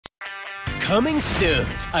Coming soon,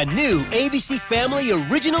 a new ABC Family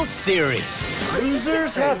original series.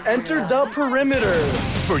 Losers have entered the perimeter.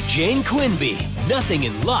 For Jane Quimby, nothing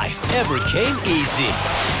in life ever came easy.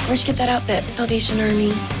 Where'd you get that outfit? Salvation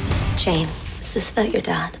Army. Jane, is this about your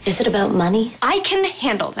dad? Is it about money? I can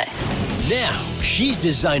handle this. Now, she's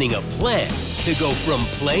designing a plan to go from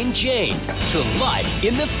plain Jane to life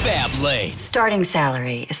in the fab lane. Starting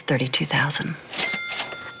salary is $32,000.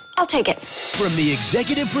 I'll take it. From the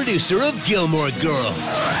executive producer of Gilmore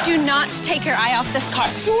Girls. Do not take your eye off this car.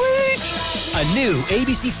 Sweet! A new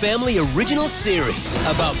ABC Family original series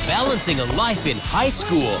about balancing a life in high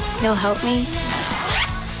school You'll help me?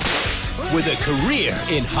 with a career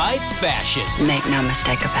in high fashion. Make no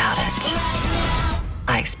mistake about it.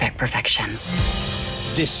 I expect perfection.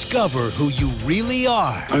 Discover who you really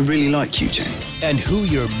are I really like you, Jane. and who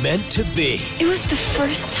you're meant to be. It was the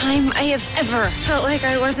first time I have ever felt like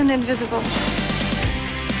I wasn't invisible.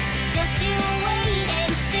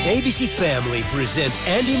 ABC Family presents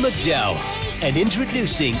Andie MacDowell and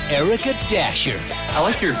introducing Erica Dasher. I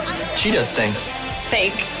like your cheetah thing. It's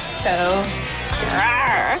fake, though.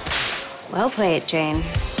 Well played, Jane.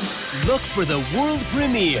 Look for the world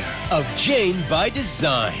premiere of Jane by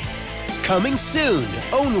Design. Coming soon,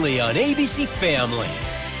 only on ABC Family.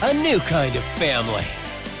 A new kind of family.